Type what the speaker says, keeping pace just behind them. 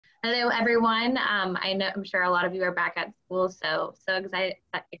Hello, everyone. I'm sure a lot of you are back at school, so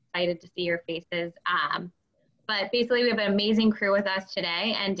excited to see your faces. But basically, we have an amazing crew with us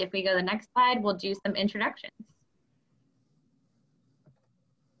today, and if we go to the next slide, we'll do some introductions.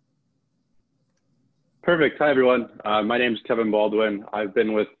 Perfect. Hi, everyone. My name is Kevin Baldwin. I've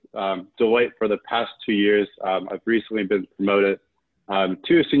been with Deloitte for the past 2 years. I've recently been promoted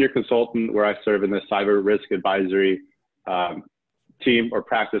to a senior consultant where I serve in the cyber risk advisory team or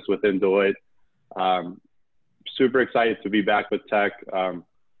practice within Deloitte. Super excited to be back with tech.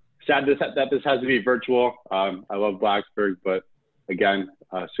 Sad that this has to be virtual. I love Blacksburg, but again,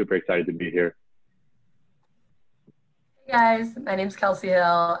 super excited to be here. Hey guys, my name's Kelsey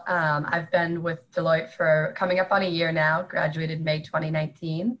Hill. I've been with Deloitte for coming up on a year now, graduated May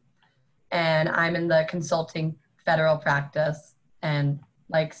 2019, and I'm in the consulting federal practice. And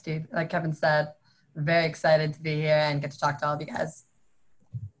like Kevin said, I'm very excited to be here and get to talk to all of you guys.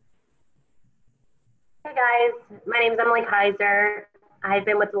 Hey guys, my name is Emily Kaiser. I've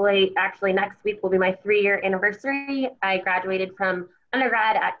been with Deloitte, actually next week will be my 3-year anniversary. I graduated from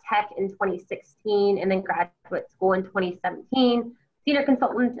undergrad at Tech in 2016 and then graduate school in 2017. Senior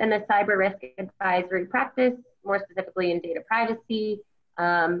consultant in the cyber risk advisory practice, more specifically in data privacy.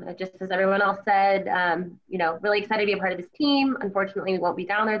 Just as everyone else said, really excited to be a part of this team. Unfortunately, we won't be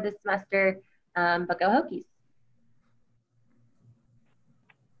down there this semester, but go Hokies.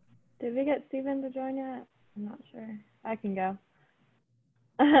 Did we get Steven to join yet? I'm not sure. I can go.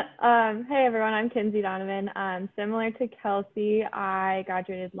 Hey everyone, I'm Kinsey Donovan. Similar to Kelsey, I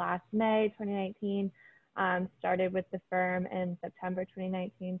graduated last May 2019, started with the firm in September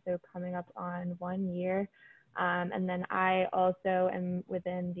 2019, so coming up on 1 year. And then I also am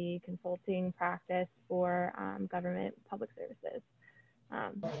within the consulting practice for government public services.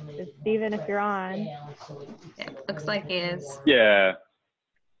 So Steven, if you're on. Yeah, looks like he is.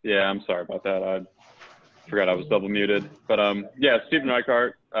 Yeah, I'm sorry about that. I forgot I was double muted. But yeah, Stephen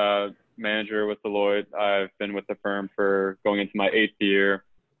Reichart, manager with Deloitte. I've been with the firm for going into my 8th year.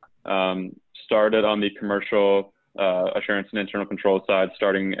 Started on the commercial assurance and internal control side,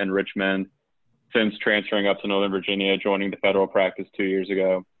 starting in Richmond, since transferring up to Northern Virginia, joining the federal practice 2 years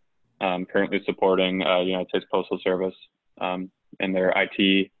ago. Currently supporting the United States Postal Service in their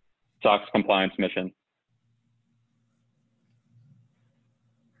IT SOX compliance mission.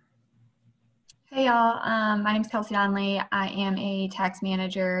 Hey y'all, my name is Kelsey Donnelly. I am a tax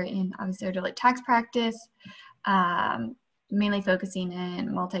manager in obviously our Deloitte tax practice, mainly focusing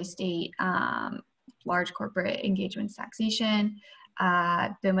in multi-state, large corporate engagements taxation.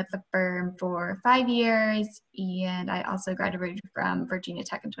 Been with the firm for 5 years, and I also graduated from Virginia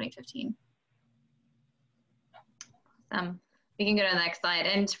Tech in 2015. We can go to the next slide.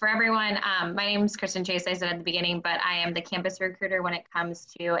 And for everyone, my name is Kristen Chase, I said at the beginning, but I am the campus recruiter when it comes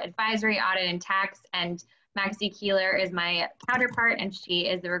to advisory, audit, and tax. And Maxie Keeler is my counterpart, and she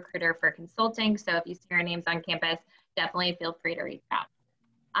is the recruiter for consulting. So if you see our names on campus, definitely feel free to reach out.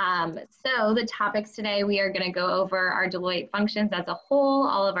 So the topics today, we are going to go over our Deloitte functions as a whole,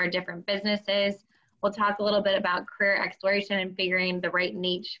 all of our different businesses. We'll talk a little bit about career exploration and figuring the right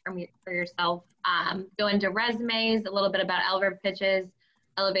niche for yourself. Go into resumes, a little bit about elevator pitches,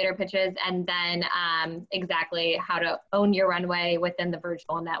 and then exactly how to own your runway within the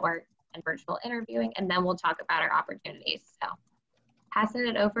virtual network and virtual interviewing. And then we'll talk about our opportunities. So passing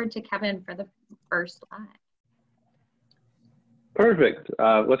it over to Kevin for the first slide. Perfect.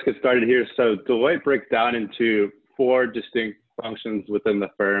 Let's get started here. So Deloitte breaks down into 4 distinct functions within the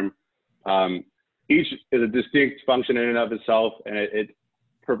firm. Each is a distinct function in and of itself, and it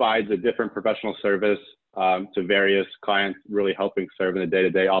provides a different professional service to various clients, really helping serve in the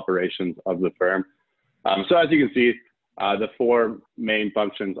day-to-day operations of the firm. So as you can see, the 4 main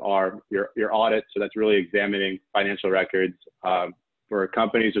functions are your audit, so that's really examining financial records for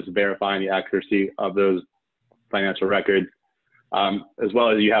companies, just verifying the accuracy of those financial records, as well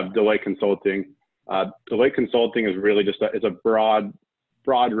as you have Deloitte Consulting. Deloitte Consulting is really just it's a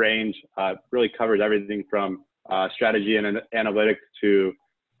broad range, really covers everything from strategy and analytics to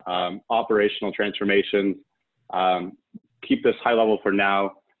operational transformations. Keep this high level for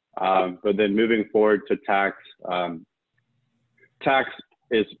now, but then moving forward to tax. Tax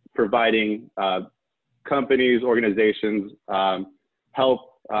is providing companies, organizations, help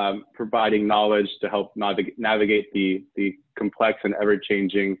providing knowledge to help navigate the complex and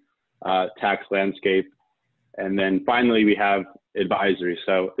ever-changing tax landscape. And then finally, we have advisory.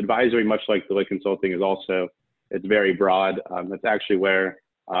 So advisory, much like Deloitte Consulting, it's very broad. That's actually where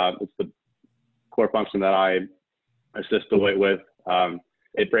it's the core function that I assist Deloitte with.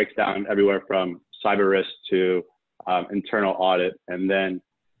 It breaks down everywhere from cyber risk to internal audit. And then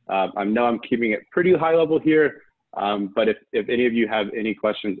I know I'm keeping it pretty high level here, but if any of you have any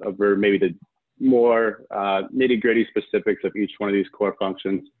questions over maybe the more nitty-gritty specifics of each one of these core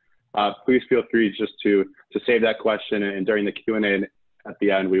functions, please feel free just to save that question, and during the Q&A at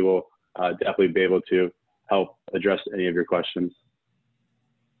the end, we will definitely be able to help address any of your questions.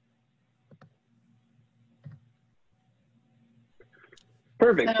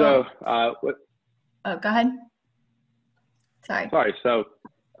 Perfect. So, oh, go ahead. Sorry. So,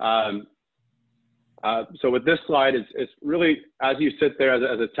 so with this slide, it's really, as you sit there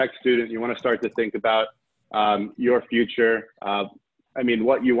as a tech student, you want to start to think about your future. I mean,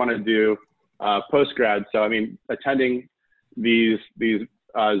 what you want to do post-grad. So, I mean, attending these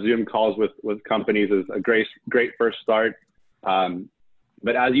Zoom calls with companies is a great first start.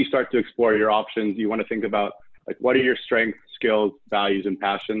 But as you start to explore your options, you want to think about, like, what are your strengths, skills, values, and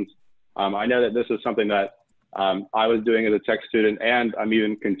passions? I know that this is something that I was doing as a tech student, and I'm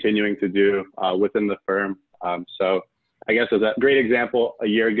even continuing to do within the firm. So I guess as a great example, a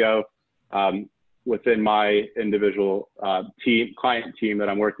year ago, within my individual client team that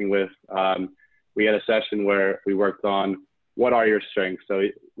I'm working with, we had a session where we worked on what are your strengths. So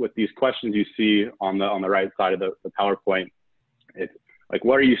with these questions you see on the right side of the PowerPoint, it's like,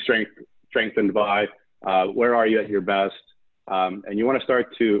 what are you strengthened by? Where are you at your best? And you want to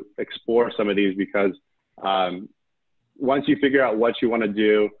start to explore some of these, because once you figure out what you want to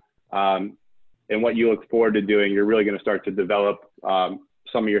do and what you look forward to doing, you're really going to start to develop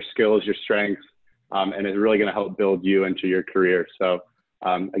some of your skills, your strengths, and it's really going to help build you into your career. So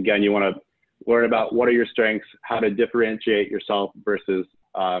again, you want to learn about what are your strengths, how to differentiate yourself versus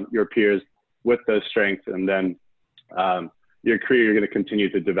your peers with those strengths, and then your career you're going to continue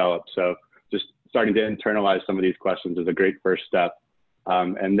to develop. So just starting to internalize some of these questions is a great first step.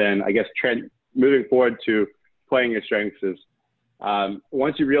 And then I guess moving forward to playing your strengths is,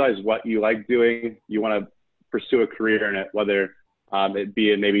 once you realize what you like doing, you want to pursue a career in it, whether it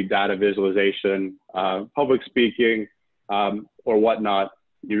be in maybe data visualization, public speaking, or whatnot.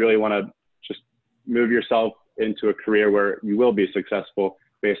 You really want to just move yourself into a career where you will be successful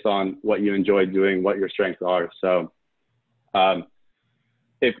based on what you enjoy doing, what your strengths are. So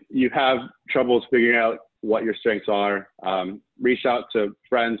if you have troubles figuring out what your strengths are, reach out to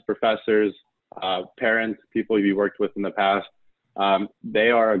friends, professors, parents, people you've worked with in the past. They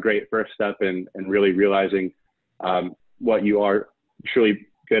are a great first step in really realizing what you are truly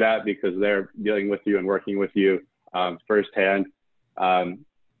good at, because they're dealing with you and working with you firsthand. And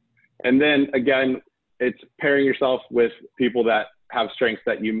then again, it's pairing yourself with people that have strengths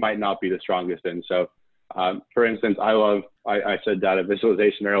that you might not be the strongest in. So for instance, I said data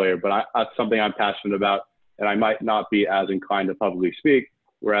visualization earlier, but that's something I'm passionate about, and I might not be as inclined to publicly speak,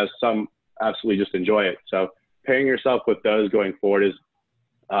 whereas some absolutely just enjoy it. So pairing yourself with those going forward is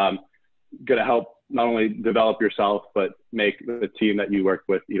going to help not only develop yourself, but make the team that you work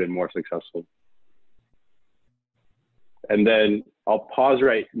with even more successful. And then I'll pause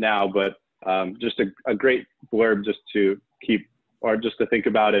right now, but just a great blurb just to keep, or just to think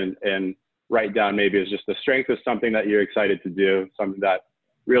about and write down maybe, is just the strength is something that you're excited to do, something that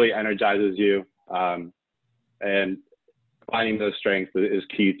really energizes you. And finding those strengths is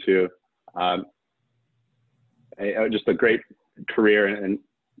key to just a great career and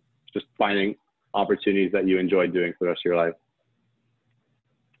just finding opportunities that you enjoy doing for the rest of your life.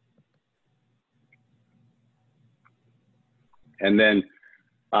 And then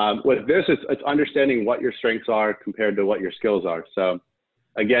with this, it's understanding what your strengths are compared to what your skills are. So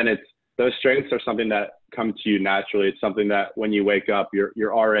again, those strengths are something that come to you naturally. It's something that when you wake up,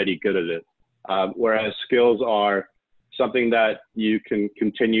 you're already good at it. Whereas skills are something that you can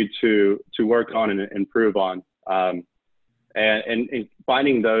continue to work on and improve on. And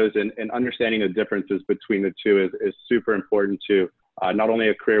finding those and understanding the differences between the two is super important to not only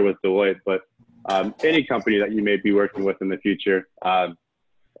a career with Deloitte, but any company that you may be working with in the future.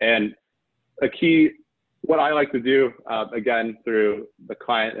 And a key, what I like to do, again, through the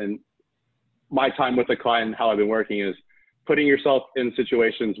client and my time with the client and how I've been working, is putting yourself in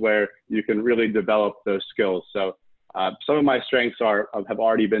situations where you can really develop those skills. So some of my strengths have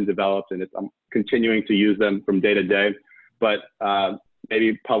already been developed, and I'm continuing to use them from day to day. But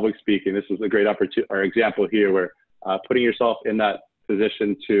maybe public speaking, this is a great opportunity or example here, where putting yourself in that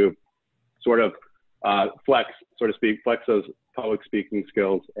position to sort of flex those public speaking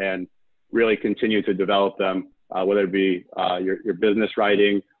skills and really continue to develop them, whether it be your business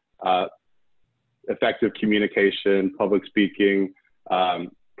writing, effective communication, public speaking,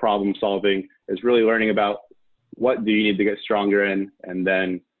 problem solving, is really learning about what do you need to get stronger in, and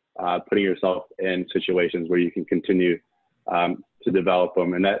then putting yourself in situations where you can continue to develop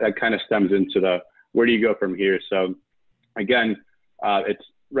them. And that kind of stems into the, where do you go from here? So again, it's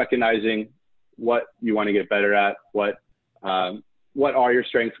recognizing what you want to get better at, what are your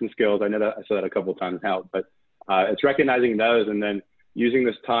strengths and skills. I know that I said that a couple of times now, but it's recognizing those and then using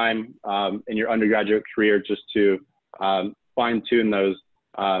this time in your undergraduate career just to fine tune those.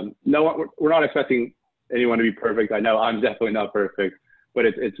 No, we're not expecting anyone to be perfect. I know I'm definitely not perfect, but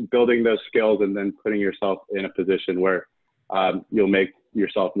it's building those skills and then putting yourself in a position where you'll make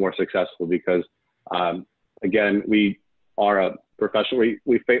yourself more successful because again, we are a professional,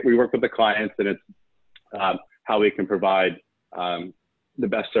 we work with the clients and it's how we can provide the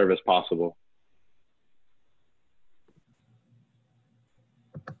best service possible.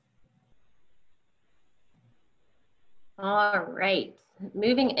 All right,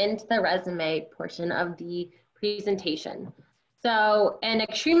 moving into the resume portion of the presentation. So an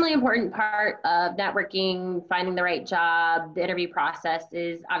extremely important part of networking, finding the right job, the interview process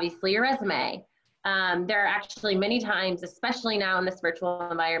is obviously your resume. There are actually many times, especially now in this virtual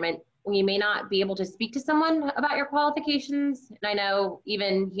environment, when you may not be able to speak to someone about your qualifications. And I know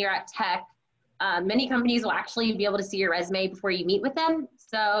even here at Tech, many companies will actually be able to see your resume before you meet with them.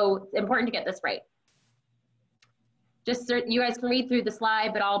 So it's important to get this right. Just so you guys can read through the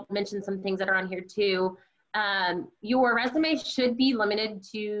slide, but I'll mention some things that are on here too. Your resume should be limited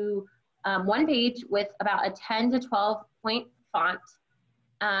to one page with about a 10 to 12 point font.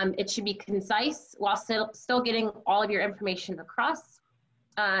 It should be concise while still getting all of your information across.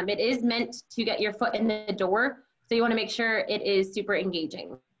 It is meant to get your foot in the door, so you want to make sure it is super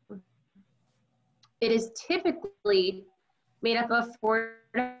engaging. It is typically made up of 4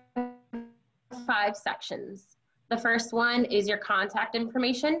 to 5 sections. The first one is your contact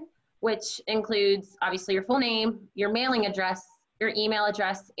information, which includes obviously your full name, your mailing address, your email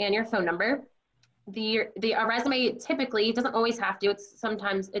address, and your phone number. A resume typically doesn't always have to.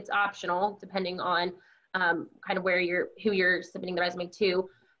 Sometimes it's optional depending on kind of who you're submitting the resume to.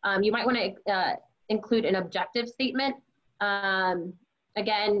 You might want to include an objective statement.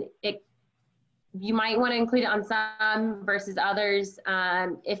 Again, you might want to include it on some versus others.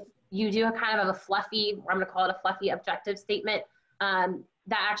 If you do a kind of a fluffy, or I'm going to call it a fluffy objective statement,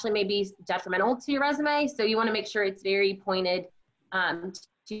 that actually may be detrimental to your resume. So you want to make sure it's very pointed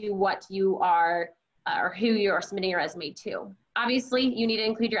to what you are or who you are submitting your resume to. Obviously, you need to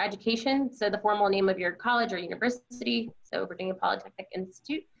include your education, so the formal name of your college or university, so Virginia Polytechnic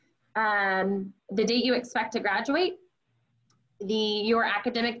Institute, the date you expect to graduate, your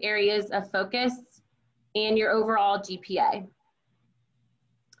academic areas of focus, and your overall GPA.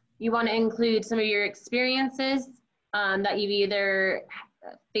 You want to include some of your experiences that you've either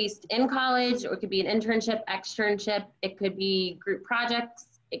faced in college, or it could be an internship, externship, it could be group projects,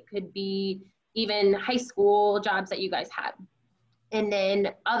 it could be even high school jobs that you guys had. And then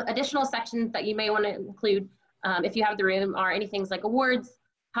additional sections that you may want to include, if you have the room, are any things like awards,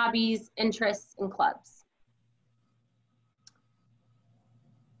 hobbies, interests, and clubs.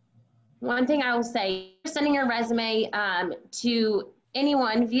 One thing I will say, sending your resume to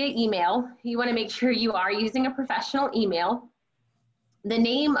anyone via email, you want to make sure you are using a professional email. The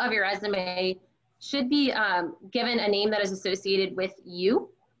name of your resume should be given a name that is associated with you.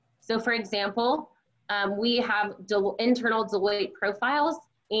 So for example, we have internal Deloitte profiles,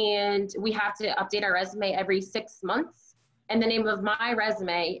 and we have to update our resume every 6 months. And the name of my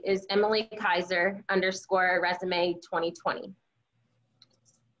resume is Emily Kaiser _ resume 2020.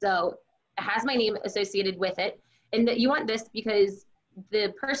 So it has my name associated with it. And that you want this because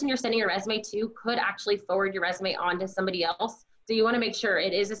the person you're sending your resume to could actually forward your resume on to somebody else. So you want to make sure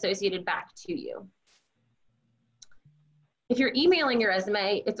it is associated back to you. If you're emailing your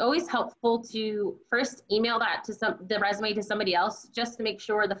resume, it's always helpful to first email that to the resume to somebody else, just to make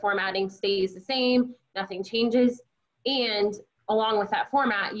sure the formatting stays the same, nothing changes. And along with that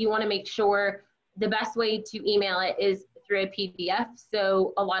format, you want to make sure the best way to email it is through a PDF,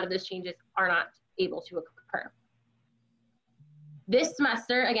 so a lot of those changes are not able to occur. This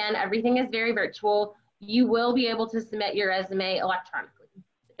semester, again, everything is very virtual. You will be able to submit your resume electronically.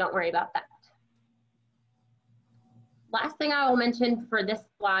 Don't worry about that. Last thing I will mention for this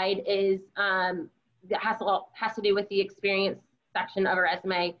slide is that has to do with the experience section of a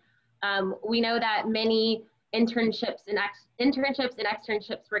resume. We know that many internships and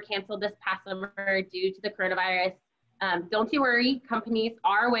externships were canceled this past summer due to the coronavirus. Don't you worry, companies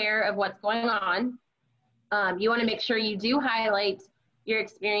are aware of what's going on. You want to make sure you do highlight your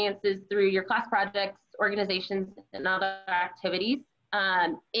experiences through your class projects, organizations, and other activities.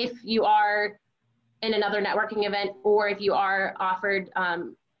 If you are in another networking event, or if you are offered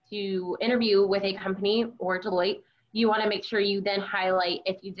to interview with a company or Deloitte, you want to make sure you then highlight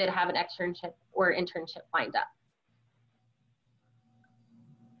if you did have an externship or internship lined up.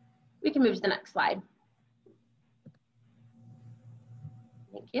 We can move to the next slide.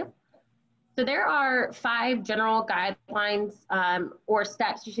 Thank you. So there are 5 general guidelines or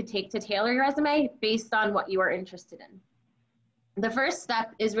steps you should take to tailor your resume based on what you are interested in. The first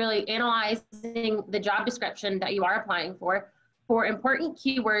step is really analyzing the job description that you are applying for important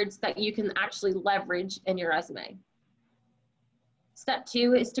keywords that you can actually leverage in your resume. Step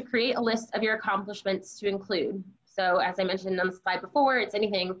 2 is to create a list of your accomplishments to include. So as I mentioned on the slide before, it's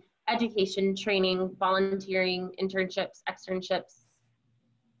anything education, training, volunteering, internships, externships,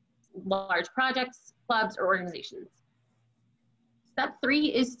 large projects, clubs, or organizations. Step 3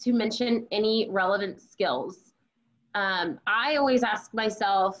 is to mention any relevant skills. I always ask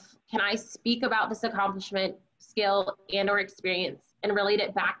myself, can I speak about this accomplishment, skill, and or experience and relate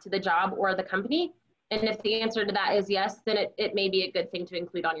it back to the job or the company? And if the answer to that is yes, then it may be a good thing to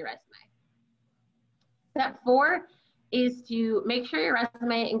include on your resume. Step 4 is to make sure your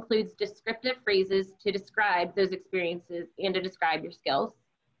resume includes descriptive phrases to describe those experiences and to describe your skills.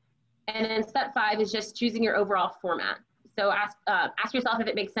 And then step 5 is just choosing your overall format. So ask yourself if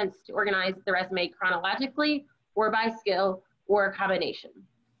it makes sense to organize the resume chronologically or by skill or a combination.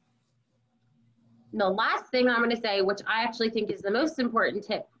 And the last thing I'm going to say, which I actually think is the most important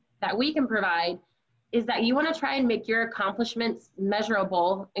tip that we can provide, is that you want to try and make your accomplishments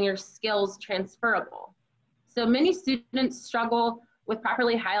measurable and your skills transferable. So many students struggle with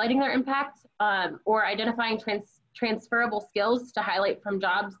properly highlighting their impact or identifying transferable skills to highlight from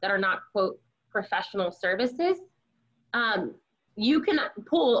jobs that are not, quote, professional services. You can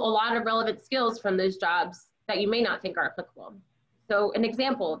pull a lot of relevant skills from those jobs that you may not think are applicable. So an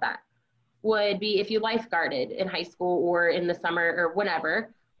example of that would be if you lifeguarded in high school or in the summer or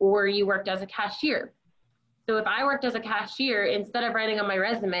whenever, or you worked as a cashier. So if I worked as a cashier, instead of writing on my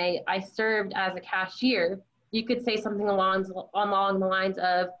resume, I served as a cashier, you could say something along the lines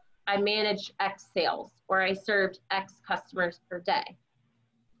of, I managed X sales, or I served X customers per day.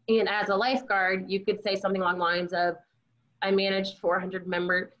 And as a lifeguard, you could say something along the lines of, I managed 400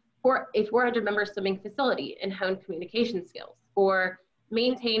 member swimming facility and honed communication skills, or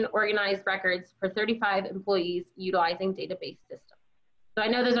maintain organized records for 35 employees utilizing database systems. So I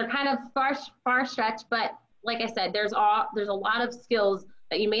know those are kind of far stretch, but like I said, there's a lot of skills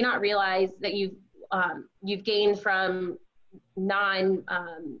that you may not realize that you've gained from non-service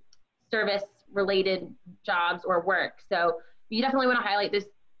related jobs or work. So you definitely want to highlight those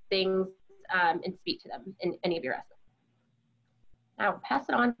things and speak to them in any of your essays. Now I'll pass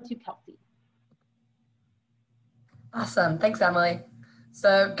it on to Kelsey. Awesome, thanks Emily.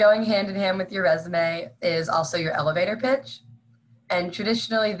 So going hand in hand with your resume is also your elevator pitch. And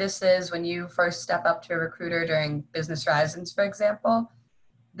traditionally this is when you first step up to a recruiter during business horizons, for example.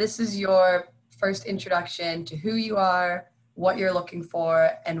 This is your first introduction to who you are, what you're looking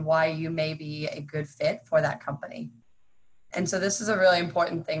for, and why you may be a good fit for that company. And so this is a really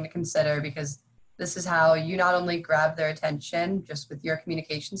important thing to consider because this is how you not only grab their attention just with your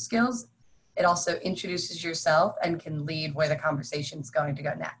communication skills, it also introduces yourself and can lead where the conversation is going to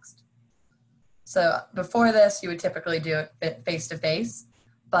go next. So before this, you would typically do it face-to-face,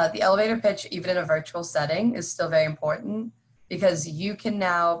 but the elevator pitch, even in a virtual setting, is still very important because you can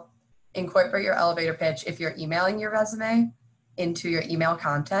now incorporate your elevator pitch if you're emailing your resume into your email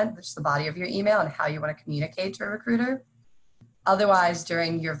content, which is the body of your email and how you want to communicate to a recruiter. Otherwise,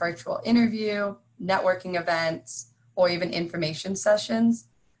 during your virtual interview, networking events, or even information sessions,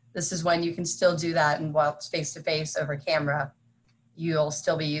 this is when you can still do that, and while it's face-to-face over camera, you'll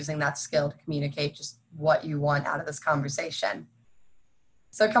still be using that skill to communicate just what you want out of this conversation.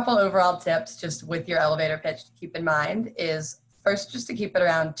 So a couple overall tips just with your elevator pitch to keep in mind is first, just to keep it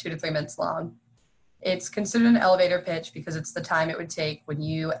around 2 to 3 minutes long. It's considered an elevator pitch because it's the time it would take when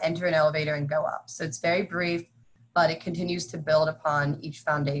you enter an elevator and go up. So it's very brief, but it continues to build upon each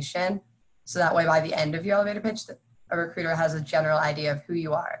foundation. So that way by the end of your elevator pitch, a recruiter has a general idea of who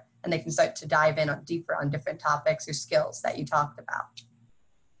you are and they can start to dive in deeper on different topics or skills that you talked about.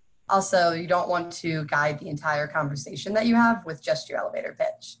 Also, you don't want to guide the entire conversation that you have with just your elevator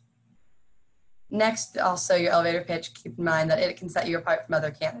pitch. Next, also your elevator pitch, keep in mind that it can set you apart from other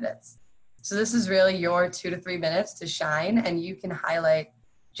candidates. So this is really your 2 to 3 minutes to shine, and you can highlight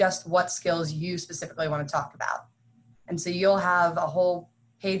just what skills you specifically want to talk about. And so you'll have a whole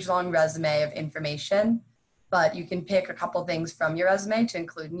page-long resume of information, but you can pick a couple things from your resume to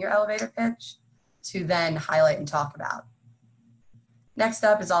include in your elevator pitch to then highlight and talk about. Next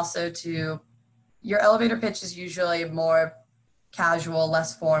up is also your elevator pitch is usually more casual,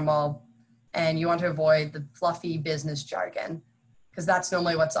 less formal. and you want to avoid the fluffy business jargon, because that's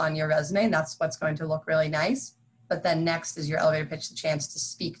normally what's on your resume and that's what's going to look really nice. But then next is your elevator pitch, the chance to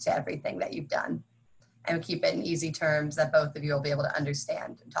speak to everything that you've done, and keep it in easy terms that both of you will be able to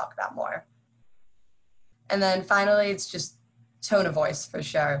understand and talk about more. And then finally, it's just tone of voice for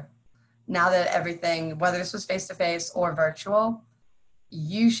sure. Now that everything, whether this was face-to-face or virtual,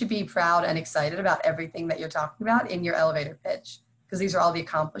 you should be proud and excited about everything that you're talking about in your elevator pitch, because these are all the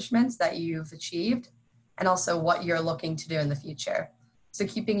accomplishments that you've achieved and also what you're looking to do in the future. So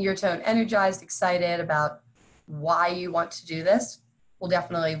keeping your tone energized, excited about why you want to do this will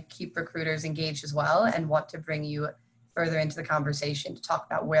definitely keep recruiters engaged as well and want to bring you further into the conversation to talk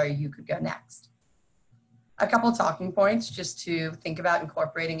about where you could go next. A couple talking points just to think about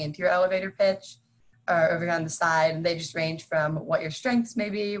incorporating into your elevator pitch are over on the side, and they just range from what your strengths may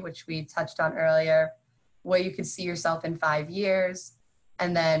be, which we touched on earlier, where you could see yourself in 5 years,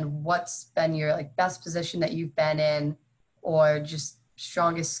 and then what's been your best position that you've been in, or just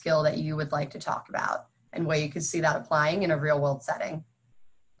strongest skill that you would like to talk about, and where you could see that applying in a real world setting.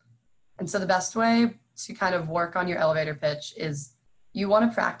 And so the best way to kind of work on your elevator pitch is you want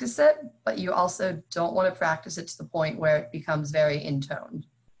to practice it, but you also don't want to practice it to the point where it becomes very intoned.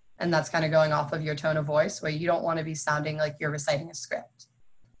 And that's kind of going off of your tone of voice, where you don't want to be sounding like you're reciting a script.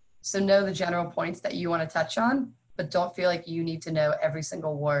 So know the general points that you want to touch on, but don't feel like you need to know every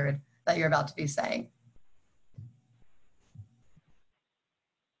single word that you're about to be saying.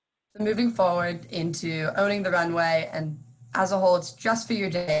 So moving forward into owning the runway, and as a whole, it's just for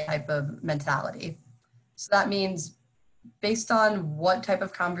your day type of mentality. So that means based on what type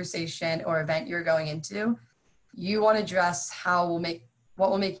of conversation or event you're going into, you want to dress what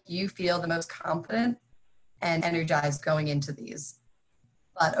will make you feel the most confident and energized going into these.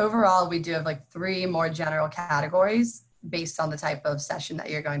 But overall, we do have 3 more general categories based on the type of session that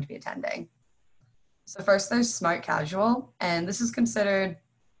you're going to be attending. So first, there's smart casual, and this is considered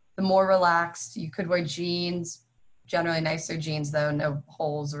the more relaxed. You could wear jeans, generally nicer jeans though, no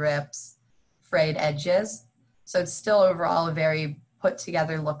holes, rips, frayed edges. So it's still overall a very put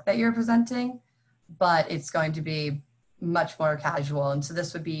together look that you're presenting, but it's going to be much more casual. And so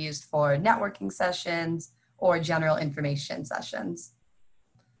this would be used for networking sessions or general information sessions.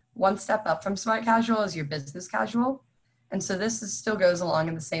 One step up from smart casual is your business casual. And so this still goes along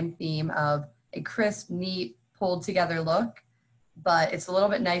in the same theme of a crisp, neat, pulled together look, but it's a little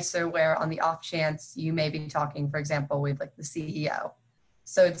bit nicer where on the off chance you may be talking, for example, with the CEO.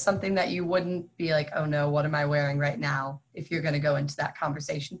 So it's something that you wouldn't be like, oh no, what am I wearing right now, if you're going to go into that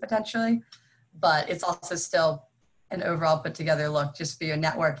conversation potentially. But it's also still an overall put together look just for your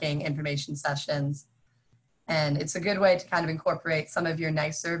networking information sessions. And it's a good way to kind of incorporate some of your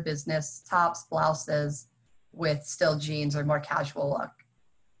nicer business tops, blouses with still jeans or more casual look.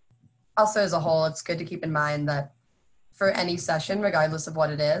 Also, as a whole, it's good to keep in mind that for any session, regardless of what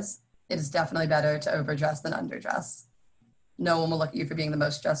it is definitely better to overdress than underdress. No one will look at you for being the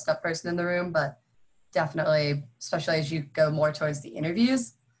most dressed up person in the room, but definitely, especially as you go more towards the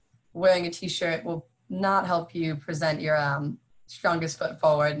interviews, wearing a t-shirt will not help you present your strongest foot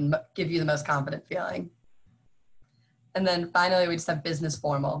forward and give you the most confident feeling. And then finally, we just have business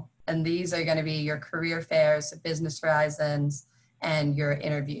formal. And these are going to be your career fairs, business horizons, and your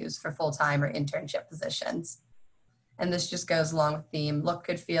interviews for full-time or internship positions. And this just goes along with theme, look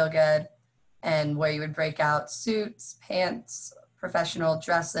good, feel good, and where you would break out suits, pants, professional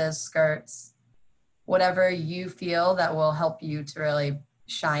dresses, skirts, whatever you feel that will help you to really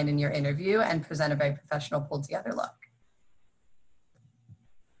shine in your interview and present a very professional, pulled together look.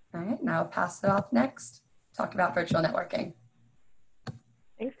 All right, now I'll pass it off next. Talk about virtual networking.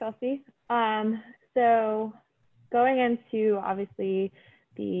 Thanks, Kelsey. So going into obviously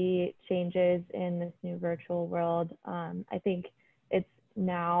the changes in this new virtual world, I think it's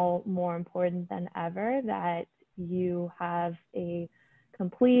now more important than ever that you have a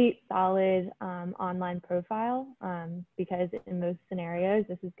complete, solid online profile, because in most scenarios,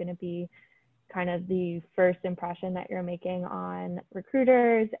 this is going to be kind of the first impression that you're making on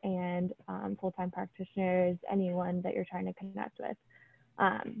recruiters and full-time practitioners, anyone that you're trying to connect with.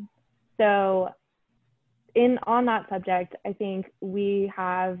 So on that subject, I think we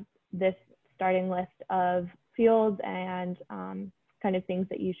have this starting list of fields and kind of things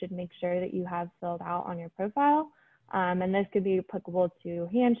that you should make sure that you have filled out on your profile. And this could be applicable to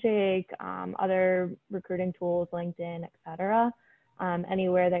Handshake, other recruiting tools, LinkedIn, et cetera,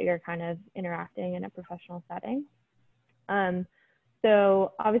 anywhere that you're kind of interacting in a professional setting.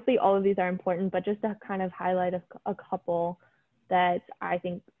 So obviously all of these are important, but just to kind of highlight a couple that I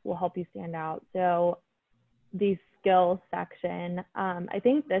think will help you stand out. So the skills section, I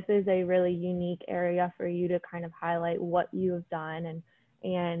think this is a really unique area for you to kind of highlight what you have done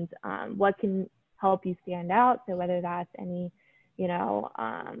and what can help you stand out. So whether that's any, you know,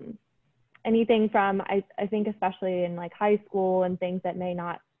 anything from, I think especially in like high school and things that may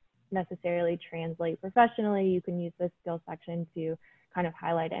not necessarily translate professionally, you can use the skills section to kind of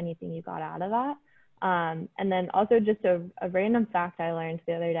highlight anything you got out of that. And then also just a random fact I learned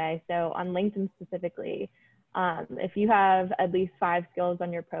the other day. So on LinkedIn specifically, if you have at least 5 skills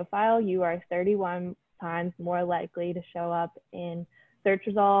on your profile, you are 31 times more likely to show up in search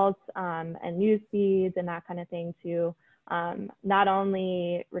results and news feeds and that kind of thing to not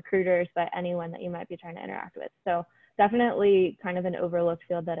only recruiters, but anyone that you might be trying to interact with. So definitely kind of an overlooked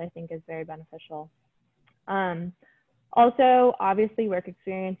field that I think is very beneficial. Also, obviously, work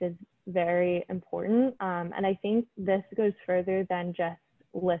experience is very important. And I think this goes further than just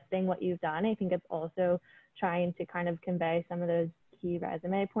listing what you've done. I think it's also trying to kind of convey some of those key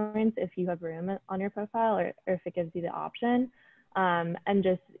resume points if you have room on your profile or if it gives you the option. And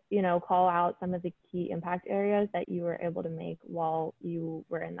just, you know, call out some of the key impact areas that you were able to make while you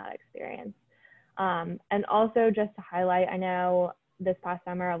were in that experience. And also just to highlight, I know this past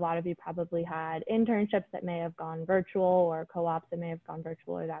summer, a lot of you probably had internships that may have gone virtual or co-ops that may have gone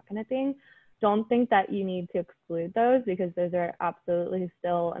virtual or that kind of thing. Don't think that you need to exclude those because those are absolutely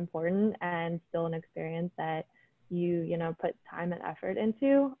still important and still an experience that you know, put time and effort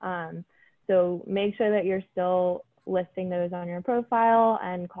into. So make sure that you're still listing those on your profile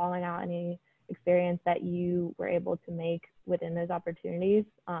and calling out any experience that you were able to make within those opportunities.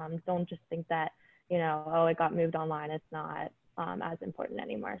 Don't just think that, you know, oh, it got moved online, it's not as important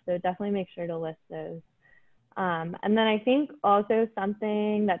anymore. So definitely make sure to list those. And then I think also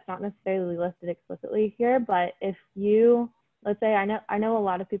something that's not necessarily listed explicitly here, but if you, let's say, I know a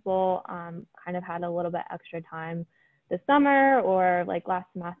lot of people kind of had a little bit extra time this summer or like last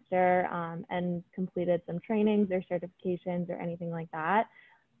semester and completed some trainings or certifications or anything like that.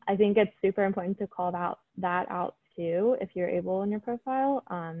 I think it's super important to call that out too, if you're able in your profile,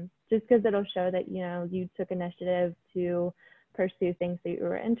 just because it'll show that, you know, you took initiative to pursue things that you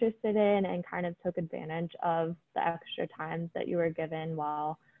were interested in and kind of took advantage of the extra time that you were given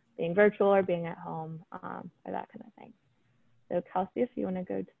while being virtual or being at home or that kind of thing. So Kelsey, if you want to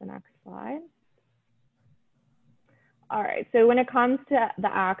go to the next slide. All right, so when it comes to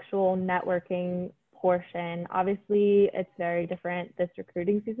the actual networking portion, obviously it's very different this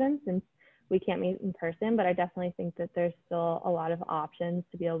recruiting season since we can't meet in person, but I definitely think that there's still a lot of options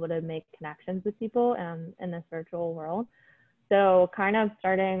to be able to make connections with people in this virtual world. So kind of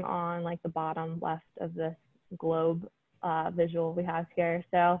starting on like the bottom left of this globe visual we have here.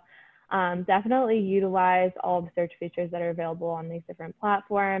 So definitely utilize all the search features that are available on these different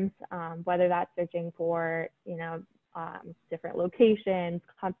platforms, whether that's searching for, you know, different locations,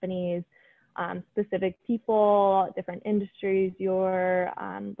 companies, specific people, different industries you're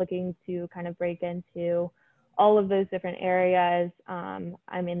looking to kind of break into. All of those different areas.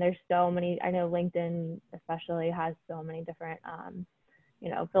 I mean, there's so many, I know LinkedIn especially has so many different, you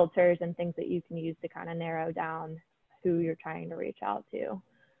know, filters and things that you can use to kind of narrow down who you're trying to reach out to.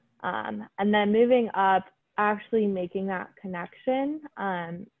 And then moving up, actually making that connection.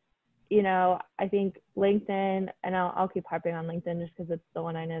 You know, I think LinkedIn, and I'll keep harping on LinkedIn just because it's the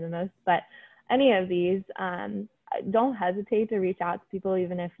one I know the most, but any of these, don't hesitate to reach out to people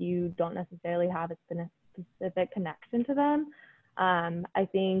even if you don't necessarily have a specific connection to them. I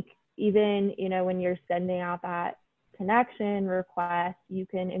think even, you know, when you're sending out that connection request, you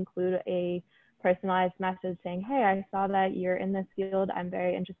can include a personalized message saying, hey, I saw that you're in this field. I'm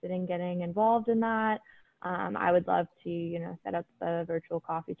very interested in getting involved in that. I would love to, you know, set up a virtual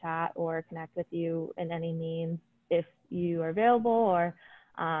coffee chat or connect with you in any means if you are available, or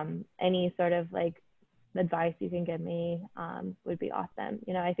any sort of like advice you can give me would be awesome.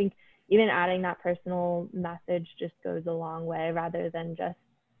 You know, I think even adding that personal message just goes a long way rather than just,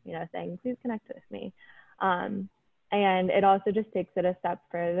 you know, saying, please connect with me. And it also just takes it a step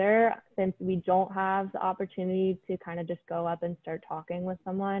further, since we don't have the opportunity to kind of just go up and start talking with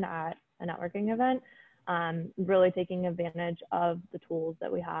someone at a networking event. Really taking advantage of the tools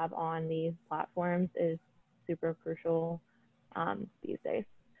that we have on these platforms is super crucial these days.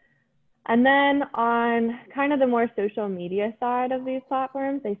 And then on kind of the more social media side of these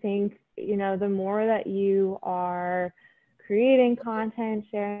platforms, I think, you know, the more that you are creating content,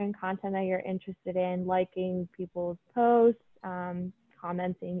 sharing content that you're interested in, liking people's posts,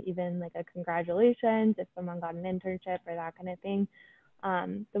 commenting even like a congratulations if someone got an internship or that kind of thing.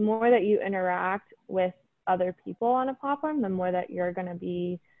 The more that you interact with other people on a platform, the more that you're going to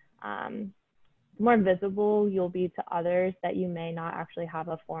be more visible you'll be to others that you may not actually have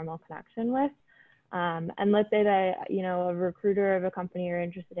a formal connection with. And let's say that, you know, a recruiter of a company you're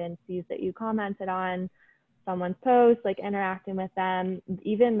interested in sees that you commented on someone's post, like interacting with them.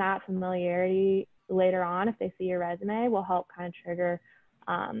 Even that familiarity later on, if they see your resume, will help kind of trigger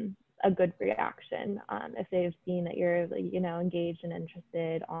a good reaction if they've seen that you're, you know, engaged and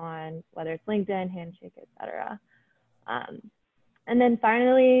interested on whether it's LinkedIn, Handshake, etc. And then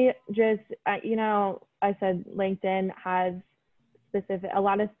finally, just, you know, I said LinkedIn has a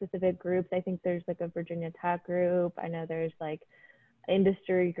lot of specific groups. I think there's like a Virginia Tech group. I know there's like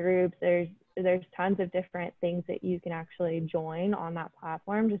industry groups. There's tons of different things that you can actually join on that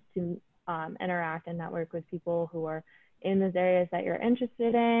platform just to interact and network with people who are in those areas that you're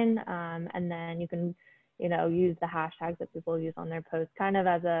interested in. And then you can, you know, use the hashtags that people use on their posts kind of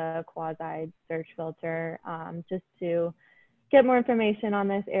as a quasi search filter, just to get more information on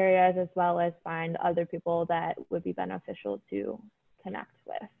those areas, as well as find other people that would be beneficial to connect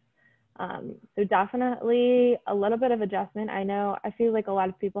with. So definitely a little bit of adjustment. I feel like a lot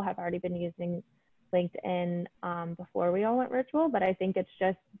of people have already been using LinkedIn before we all went virtual, but I think it's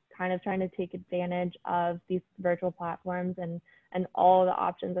just kind of trying to take advantage of these virtual platforms and all the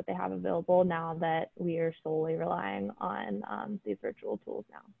options that they have available now that we are solely relying on these virtual tools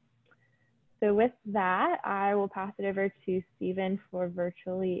now. So with that, I will pass it over to Stephen for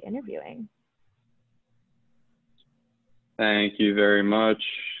virtually interviewing. Thank you very much.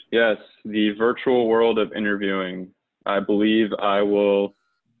 Yes, the virtual world of interviewing. I believe I will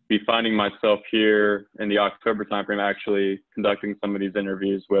be finding myself here in the October timeframe actually conducting some of these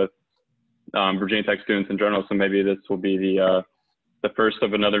interviews with Virginia Tech students in general. So maybe this will be the first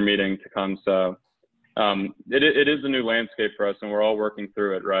of another meeting to come. So it is a new landscape for us, and we're all working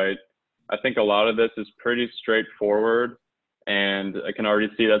through it, right? I think a lot of this is pretty straightforward, and I can already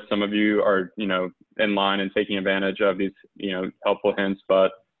see that some of you are, you know, in line and taking advantage of these, you know, helpful hints.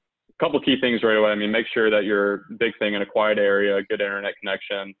 But a couple key things right away. I mean, make sure that your big thing in a quiet area, good internet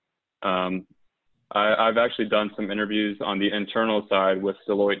connection. I've actually done some interviews on the internal side with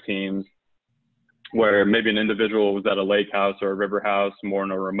Deloitte teams where maybe an individual was at a lake house or a river house, more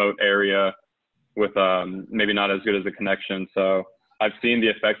in a remote area with maybe not as good as a connection. So I've seen the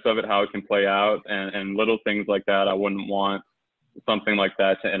effects of it, how it can play out, and little things like that. I wouldn't want something like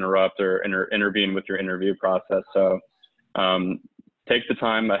that to interrupt or intervene with your interview process. So take the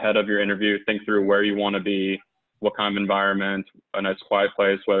time ahead of your interview, think through where you want to be, what kind of environment, a nice quiet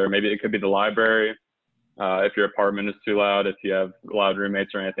place, whether maybe it could be the library, if your apartment is too loud, if you have loud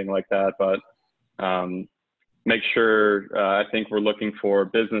roommates or anything like that. But make sure, I think we're looking for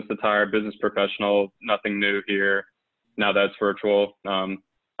business attire, business professional, nothing new here. Now that's virtual.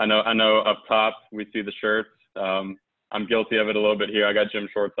 I know up top we see the shirts. I'm guilty of it a little bit here. I got gym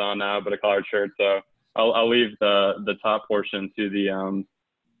shorts on now, but a collared shirt. So I'll leave the top portion to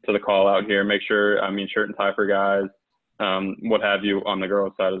the call out here. Make sure, I mean, shirt and tie for guys, what have you on the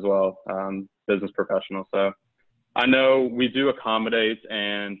girls side as well, business professional. So I know we do accommodate,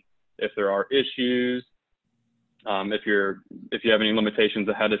 and if there are issues, if you have any limitations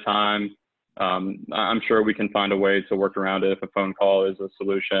ahead of time, I'm sure we can find a way to work around it if a phone call is a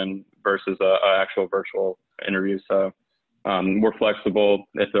solution versus a actual virtual interview. So we're flexible.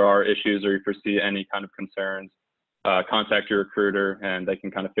 If there are issues or you foresee any kind of concerns, contact your recruiter and they can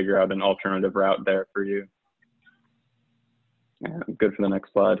kind of figure out an alternative route there for you. Good for the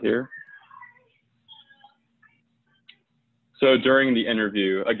next slide here. So during the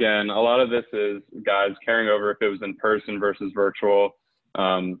interview, again, a lot of this is, guys, carrying over if it was in person versus virtual.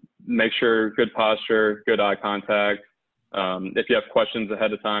 Make sure good posture, good eye contact. If you have questions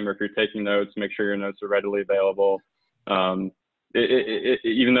ahead of time or if you're taking notes, make sure your notes are readily available.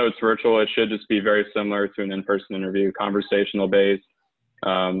 Even though it's virtual, it should just be very similar to an in-person interview, conversational based.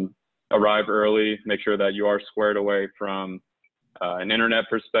 Arrive early, make sure that you are squared away from an internet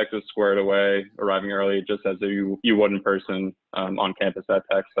perspective, squared away, arriving early just as you would in person on campus at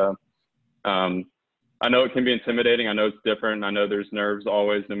Tech. So I know it can be intimidating. I know it's different. I know there's nerves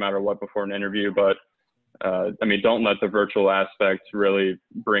always, no matter what, before an interview, but I mean, don't let the virtual aspect really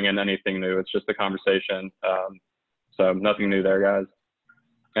bring in anything new. It's just a conversation. So nothing new there, guys.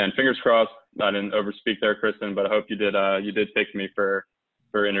 And fingers crossed, I didn't overspeak there, Kristen, but I hope you did pick me for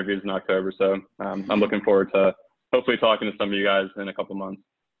interviews in October. So I'm looking forward to hopefully talking to some of you guys in a couple months.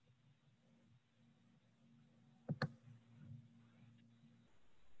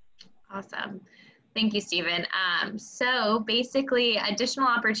 Awesome. Thank you, Stephen. So basically, additional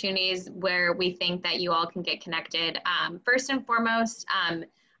opportunities where we think that you all can get connected. First and foremost,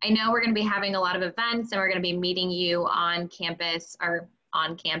 I know we're going to be having a lot of events and we're going to be meeting you on campus or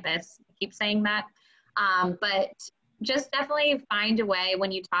on campus. I keep saying that. But just definitely find a way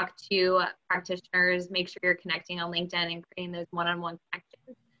when you talk to practitioners, make sure you're connecting on LinkedIn and creating those one-on-one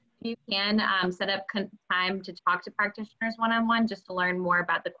connections. You can set up time to talk to practitioners one-on-one just to learn more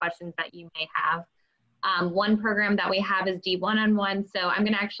about the questions that you may have. One program that we have is D1-on-1. So I'm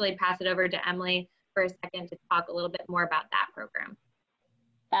going to actually pass it over to Emily for a second to talk a little bit more about that program.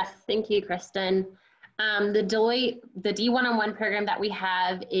 Yes, thank you, Kristen. The D1-on-1 program that we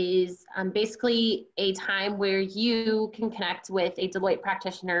have is basically a time where you can connect with a Deloitte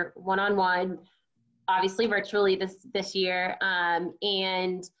practitioner one-on-one, obviously virtually this year.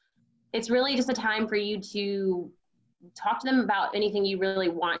 And it's really just a time for you to talk to them about anything you really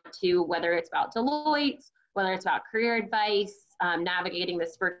want to, whether it's about Deloitte, whether it's about career advice, navigating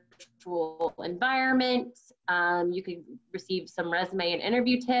this virtual environment. You could receive some resume and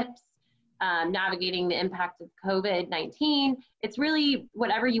interview tips, navigating the impact of COVID-19. It's really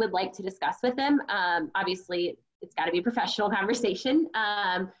whatever you would like to discuss with them. Obviously, it's got to be a professional conversation.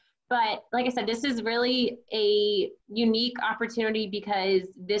 But like I said, this is really a unique opportunity because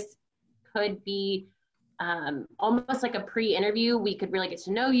this could be almost like a pre-interview. We could really get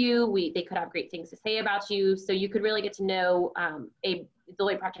to know you. They could have great things to say about you. So you could really get to know a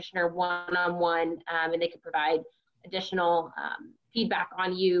Deloitte practitioner one-on-one, and they could provide additional feedback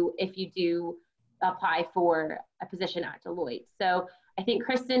on you if you do apply for a position at Deloitte. So I think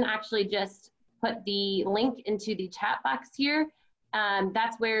Kristen actually just put the link into the chat box here.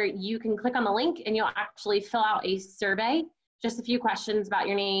 That's where you can click on the link and you'll actually fill out a survey. Just a few questions about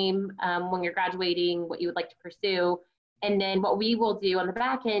your name, when you're graduating, what you would like to pursue. And then what we will do on the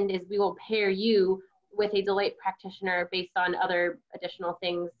back end is we will pair you with a Deloitte practitioner based on other additional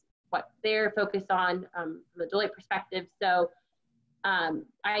things, what they're focused on from a Deloitte perspective. So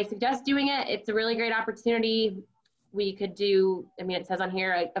I suggest doing it. It's a really great opportunity. We could do, I mean, it says on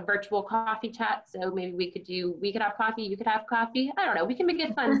here a virtual coffee chat. So maybe we could have coffee, you could have coffee. I don't know, we can make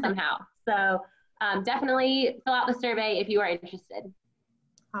it fun somehow. So definitely fill out the survey if you are interested.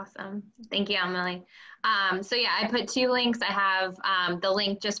 Awesome. Thank you, Emily. So yeah, I put 2 links. I have the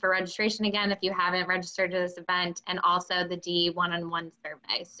link just for registration again, if you haven't registered to this event, and also the D1-on-1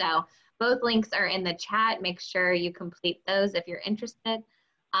 survey. So both links are in the chat. Make sure you complete those if you're interested.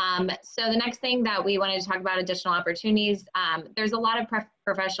 So the next thing that we wanted to talk about, additional opportunities. There's a lot of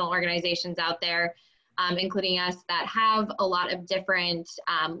professional organizations out there, including us, that have a lot of different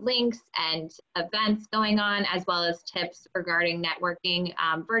links and events going on, as well as tips regarding networking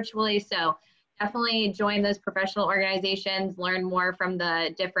virtually. So definitely join those professional organizations, learn more from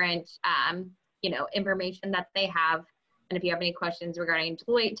the different information that they have. And if you have any questions regarding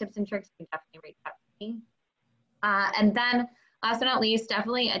Deloitte tips and tricks, you can definitely reach out to me. And then last but not least,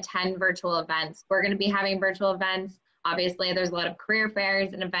 definitely attend virtual events. We're going to be having virtual events. Obviously, there's a lot of career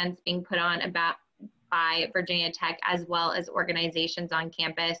fairs and events being put on by Virginia Tech, as well as organizations on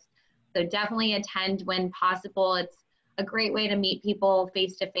campus. So definitely attend when possible. It's a great way to meet people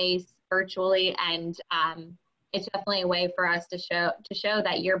face-to-face virtually, and it's definitely a way for us to show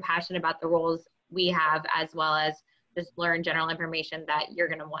that you're passionate about the roles we have, as well as just learn general information that you're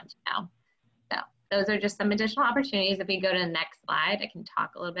going to want to know. So those are just some additional opportunities. If we go to the next slide, I can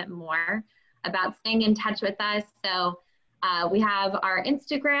talk a little bit more about staying in touch with us. So we have our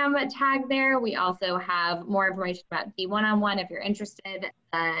Instagram tag there. We also have more information about D1-on-1 if you're interested.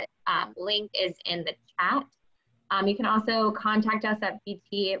 The link is in the chat. You can also contact us at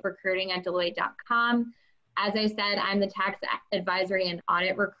btrecruiting@deloitte.com. As I said, I'm the tax advisory and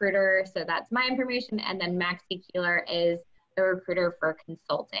audit recruiter, so that's my information. And then Maxie Keeler is the recruiter for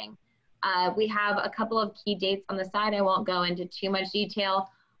consulting. We have a couple of key dates on the side. I won't go into too much detail.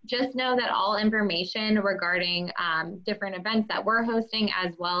 Just know that all information regarding different events that we're hosting,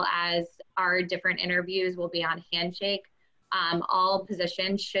 as well as our different interviews, will be on Handshake. All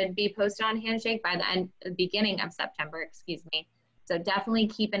positions should be posted on Handshake by the beginning of September, excuse me. So definitely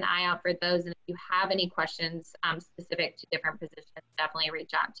keep an eye out for those. And if you have any questions specific to different positions, definitely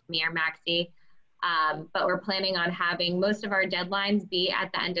reach out to me or Maxie. But we're planning on having most of our deadlines be at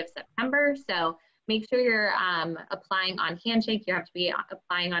the end of September. So make sure you're applying on Handshake. You have to be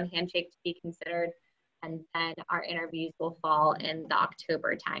applying on Handshake to be considered. And then our interviews will fall in the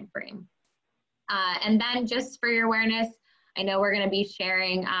October timeframe. And then just for your awareness, I know we're going to be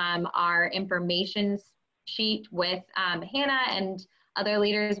sharing our information sheet with Hannah and other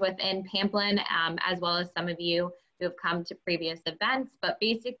leaders within Pamplin, as well as some of you who have come to previous events. But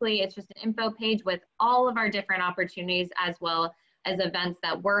basically, it's just an info page with all of our different opportunities, as well as events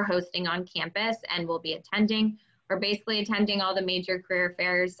that we're hosting on campus and will be attending. We're basically attending all the major career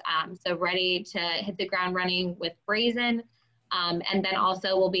fairs, so ready to hit the ground running with Brazen. And then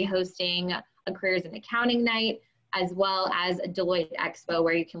also we'll be hosting a careers in accounting night, as well as a Deloitte Expo,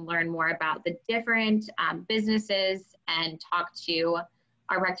 where you can learn more about the different businesses and talk to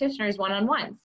our practitioners one-on-one.